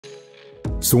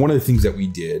So one of the things that we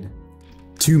did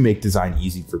to make design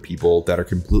easy for people that are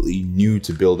completely new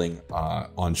to building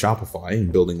on Shopify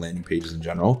and building landing pages in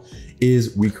general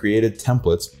is we created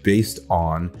templates based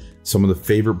on some of the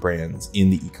favorite brands in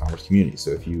the e-commerce community.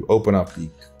 So if you open up the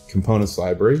components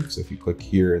library, so if you click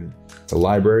here in the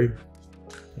library,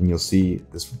 and you'll see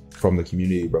this from the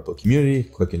community, Replo community,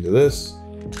 click into this,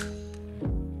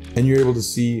 and you're able to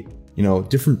see,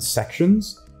 different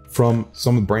sections from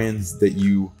some of the brands that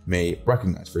you may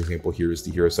recognize. For example, here is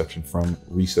the hero section from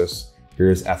Recess. Here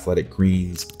is Athletic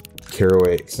Greens,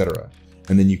 Caraway, etc.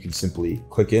 And then you can simply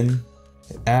click in,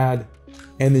 hit add,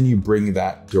 and then you bring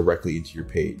that directly into your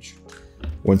page.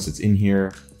 Once it's in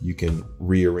here, you can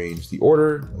rearrange the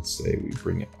order. Let's say we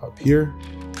bring it up here,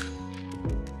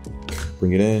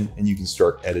 bring it in, and you can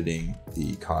start editing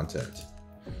the content.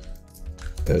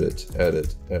 Edit,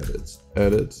 edit, edit,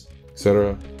 edit,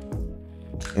 etc.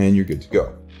 And you're good to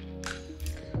go.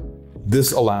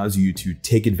 This allows you to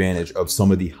take advantage of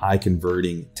some of the high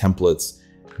converting templates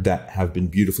that have been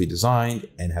beautifully designed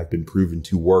and have been proven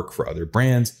to work for other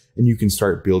brands. And you can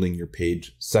start building your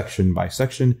page section by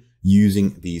section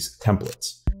using these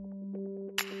templates.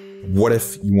 What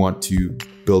if you want to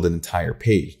build an entire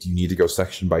page? Do you need to go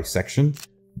section by section?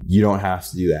 You don't have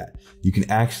to do that. You can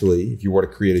actually, if you were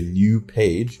to create a new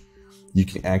page, you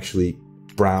can actually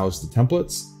browse the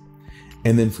templates.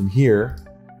 And then from here,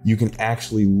 you can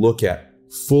actually look at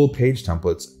full page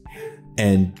templates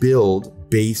and build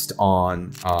based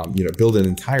on, build an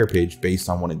entire page based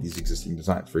on one of these existing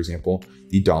designs. For example,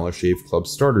 the Dollar Shave Club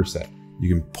starter set.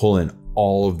 You can pull in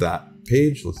all of that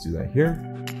page. Let's do that here.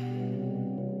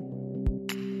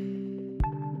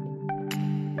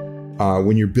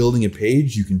 When you're building a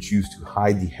page, you can choose to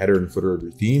hide the header and footer of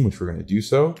your theme, which we're going to do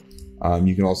so.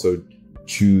 You can also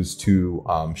choose to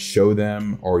show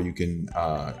them, or you can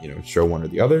show one or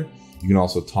the other. You can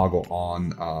also toggle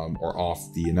on or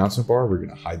off the announcement bar. We're going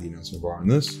to hide the announcement bar on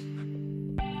this.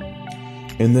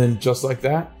 And then just like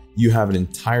that, you have an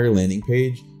entire landing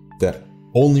page that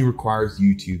only requires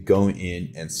you to go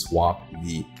in and swap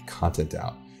the content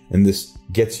out. And this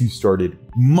gets you started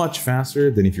much faster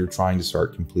than if you're trying to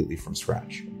start completely from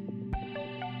scratch.